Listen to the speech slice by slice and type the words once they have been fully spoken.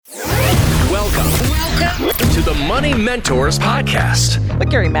Welcome to the Money Mentors Podcast with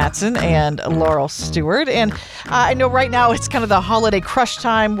Gary Mattson and Laurel Stewart. And I know right now it's kind of the holiday crush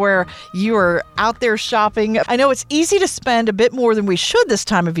time where you are out there shopping. I know it's easy to spend a bit more than we should this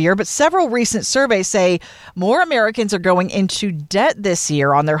time of year, but several recent surveys say more Americans are going into debt this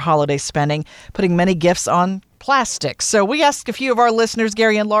year on their holiday spending, putting many gifts on plastic. So we asked a few of our listeners,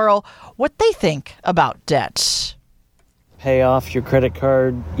 Gary and Laurel, what they think about debt. Pay off your credit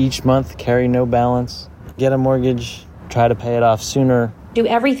card each month, carry no balance. Get a mortgage, try to pay it off sooner. Do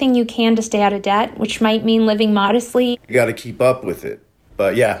everything you can to stay out of debt, which might mean living modestly. You got to keep up with it.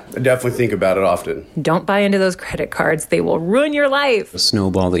 But yeah, I definitely think about it often. Don't buy into those credit cards. They will ruin your life. A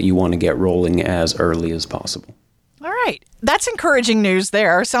snowball that you want to get rolling as early as possible. All right. That's encouraging news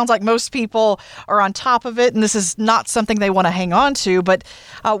there. Sounds like most people are on top of it, and this is not something they want to hang on to. But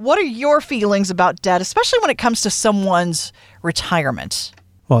what are your feelings about debt, especially when it comes to someone's retirement?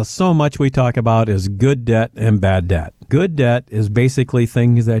 Well, so much we talk about is good debt and bad debt. Good debt is basically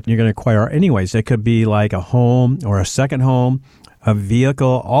things that you're going to acquire anyways. It could be like a home or a second home, a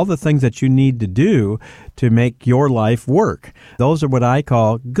vehicle, all the things that you need to do to make your life work. Those are what I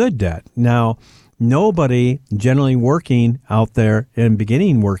call good debt. Now, nobody generally working out there and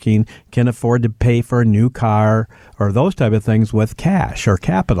beginning working can afford to pay for a new car or those type of things with cash or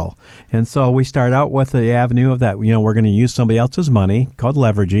capital. And so we start out with the avenue of that, we're going to use somebody else's money called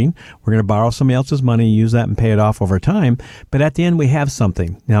leveraging. We're going to borrow somebody else's money, use that and pay it off over time. But at the end, we have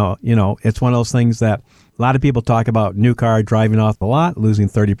something. Now, it's one of those things that a lot of people talk about new car driving off the lot, losing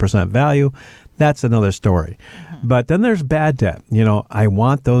 30% value. That's another story. But then there's bad debt. I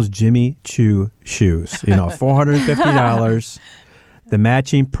want those Jimmy Choo shoes, $450. The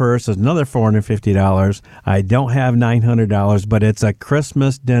matching purse is another $450. I don't have $900, but it's a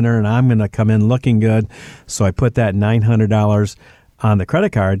Christmas dinner and I'm going to come in looking good. So I put that $900 on the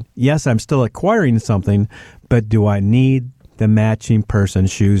credit card. Yes, I'm still acquiring something, but do I need the matching purse and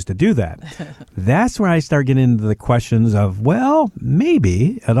shoes to do that? That's where I start getting into the questions of, well,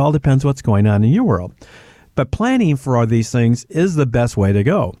 maybe. It all depends what's going on in your world. But planning for all these things is the best way to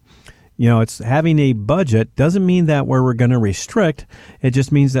go. It's having a budget doesn't mean that we're going to restrict. It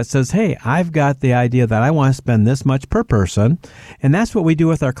just means that says, hey, I've got the idea that I want to spend this much per person. And that's what we do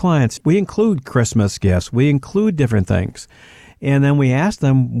with our clients. We include Christmas gifts. We include different things. And then we ask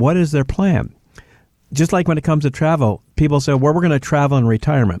them, what is their plan? Just like when it comes to travel, people say, well, we're going to travel in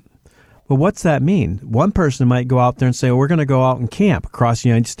retirement. Well, what's that mean? One person might go out there and say, well, we're going to go out and camp across the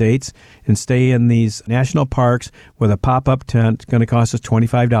United States and stay in these national parks with a pop-up tent. It's going to cost us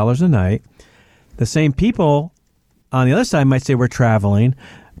 $25 a night. The same people on the other side might say we're traveling,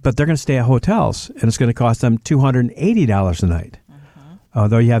 but they're going to stay at hotels, and it's going to cost them $280 a night.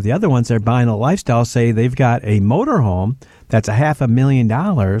 Although you have the other ones that are buying a lifestyle, say they've got a motorhome that's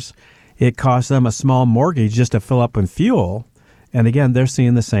 $500,000. It costs them a small mortgage just to fill up with fuel. And again, they're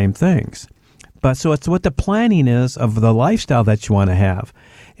seeing the same things. But so it's what the planning is of the lifestyle that you want to have.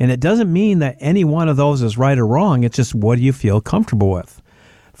 And it doesn't mean that any one of those is right or wrong. It's just what do you feel comfortable with?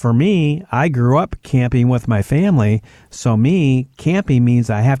 For me, I grew up camping with my family. So camping means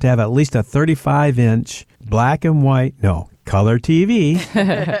I have to have at least a 35-inch black and white, color TV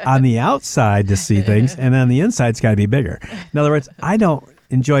on the outside to see things. And on the inside, it's got to be bigger. In other words, I don't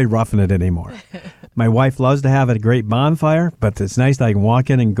enjoy roughing it anymore. My wife loves to have a great bonfire, but it's nice that I can walk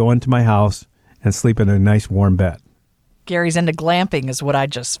in and go into my house and sleep in a nice warm bed. Gary's into glamping is what I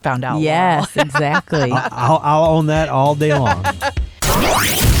just found out. Yes, exactly. I'll own that all day long.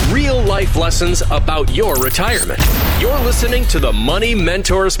 Real life lessons about your retirement. You're listening to the Money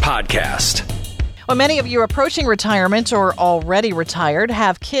Mentors Podcast. Well, many of you approaching retirement or already retired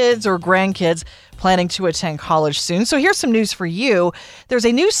have kids or grandkids planning to attend college soon. So here's some news for you. There's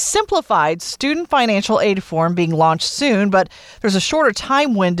a new simplified student financial aid form being launched soon, but there's a shorter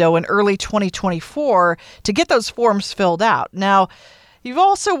time window in early 2024 to get those forms filled out. Now, you've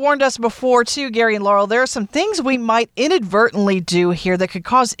also warned us before, too, Gary and Laurel, there are some things we might inadvertently do here that could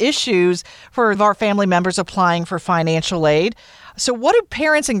cause issues for our family members applying for financial aid. So what do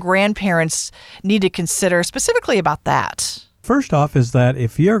parents and grandparents need to consider specifically about that? First off is that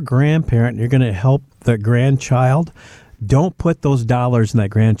if you're a grandparent, you're going to help the grandchild, don't put those dollars in that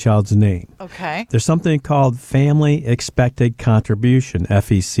grandchild's name. Okay. There's something called Family Expected Contribution,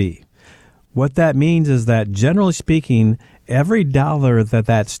 FEC. What that means is that, generally speaking, every dollar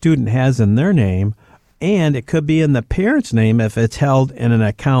that student has in their name, and it could be in the parent's name if it's held in an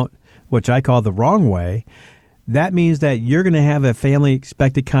account, which I call the wrong way, that means that you're going to have a family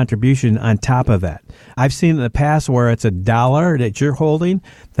expected contribution on top of that. I've seen in the past where it's $1 that you're holding,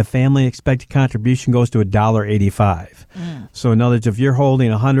 the family expected contribution goes to $1.85. So in other words, if you're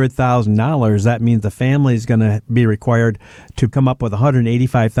holding $100,000, that means the family is going to be required to come up with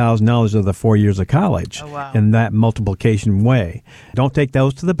 $185,000 of the 4 years of college in that multiplication way. Don't take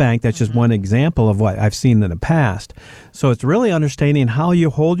those to the bank. That's just one example of what I've seen in the past. So it's really understanding how you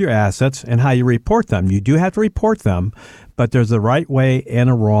hold your assets and how you report them. You do have to report them, but there's a right way and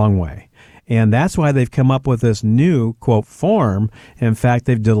a wrong way. And that's why they've come up with this new, quote, form. In fact,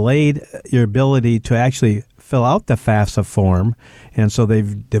 they've delayed your ability to actually fill out the FAFSA form. And so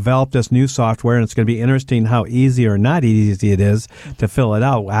they've developed this new software, and it's going to be interesting how easy or not easy it is to fill it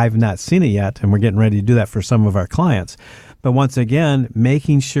out. I've not seen it yet, and we're getting ready to do that for some of our clients. But once again,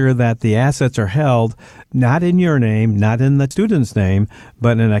 making sure that the assets are held not in your name, not in the student's name,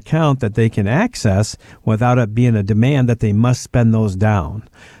 but in an account that they can access without it being a demand that they must spend those down.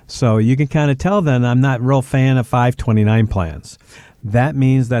 So you can kind of tell then I'm not a real fan of 529 plans. That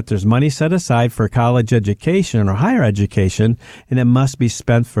means that there's money set aside for college education or higher education, and it must be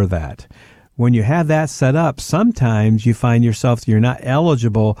spent for that. When you have that set up, sometimes you find yourself you're not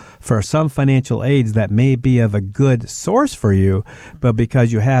eligible for some financial aids that may be of a good source for you, but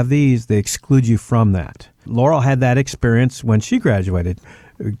because you have these, they exclude you from that. Laurel had that experience when she graduated.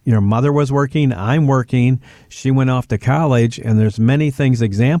 Your mother was working, I'm working, she went off to college, and there's many things,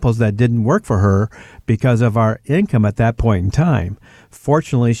 examples that didn't work for her because of our income at that point in time.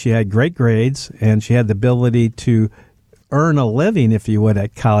 Fortunately, she had great grades, and she had the ability to earn a living, if you would,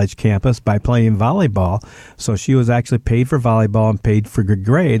 at college campus by playing volleyball. So she was actually paid for volleyball and paid for good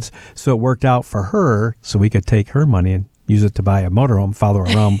grades. So it worked out for her, so we could take her money and use it to buy a motorhome, follow her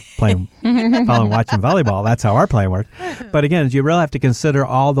around watching volleyball. That's how our plan worked. But again, you really have to consider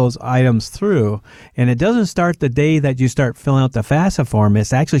all those items through. And it doesn't start the day that you start filling out the FAFSA form.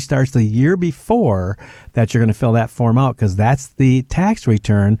 It actually starts the year before that you're going to fill that form out, because that's the tax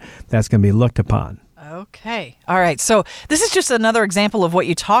return that's going to be looked upon. Okay. All right. So this is just another example of what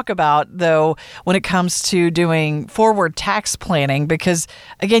you talk about, though, when it comes to doing forward tax planning, because,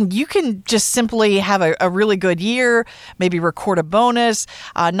 again, you can just simply have a really good year, maybe record a bonus,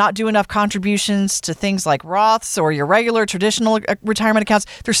 not do enough contributions to things like Roths or your regular traditional retirement accounts.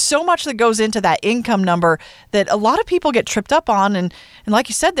 There's so much that goes into that income number that a lot of people get tripped up on. And like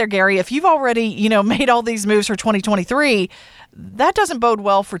you said there, Gary, if you've already, made all these moves for 2023, that doesn't bode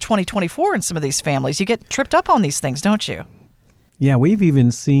well for 2024 in some of these families. You get tripped up on these things, don't you? Yeah, we've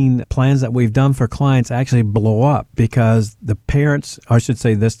even seen plans that we've done for clients actually blow up because the parents, or I should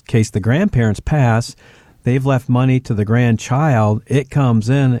say this case, the grandparents pass. They've left money to the grandchild. It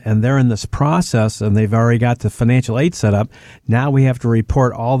comes in, and they're in this process, and they've already got the financial aid set up. Now we have to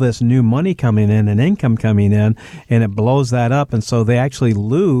report all this new money coming in and income coming in, and it blows that up. And so they actually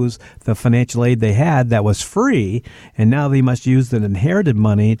lose the financial aid they had that was free, and now they must use the inherited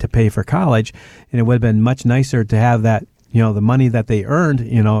money to pay for college. And it would have been much nicer to have that, the money that they earned,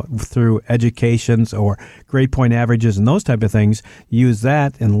 through educations or grade point averages and those type of things, use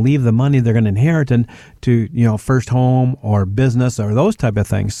that and leave the money they're going to inherit to, first home or business or those type of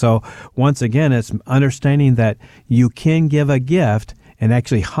things. So once again, it's understanding that you can give a gift and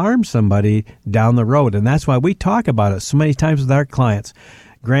actually harm somebody down the road. And that's why we talk about it so many times with our clients.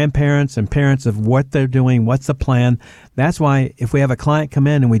 Grandparents and parents of what they're doing, what's the plan. That's why if we have a client come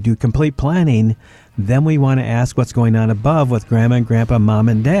in and we do complete planning, then we want to ask what's going on above with grandma and grandpa, mom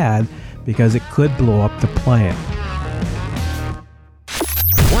and dad, because it could blow up the plan.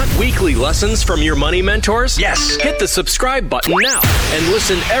 Want weekly lessons from your money mentors? Yes. Hit the subscribe button now and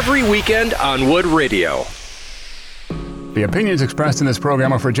listen every weekend on Wood Radio. The opinions expressed in this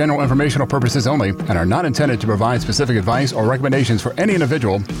program are for general informational purposes only and are not intended to provide specific advice or recommendations for any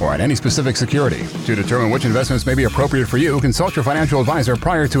individual or on any specific security. To determine which investments may be appropriate for you, consult your financial advisor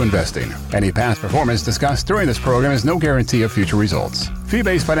prior to investing. Any past performance discussed during this program is no guarantee of future results.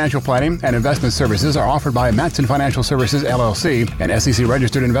 Fee-based financial planning and investment services are offered by Matson Financial Services, LLC, an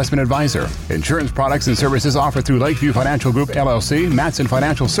SEC-registered investment advisor. Insurance products and services offered through Lakeview Financial Group, LLC, Matson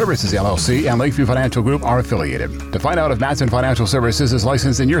Financial Services, LLC, and Lakeview Financial Group are affiliated. To find out if Matson Financial Services is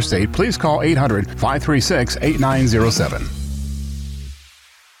licensed in your state, please call 800-536-8907.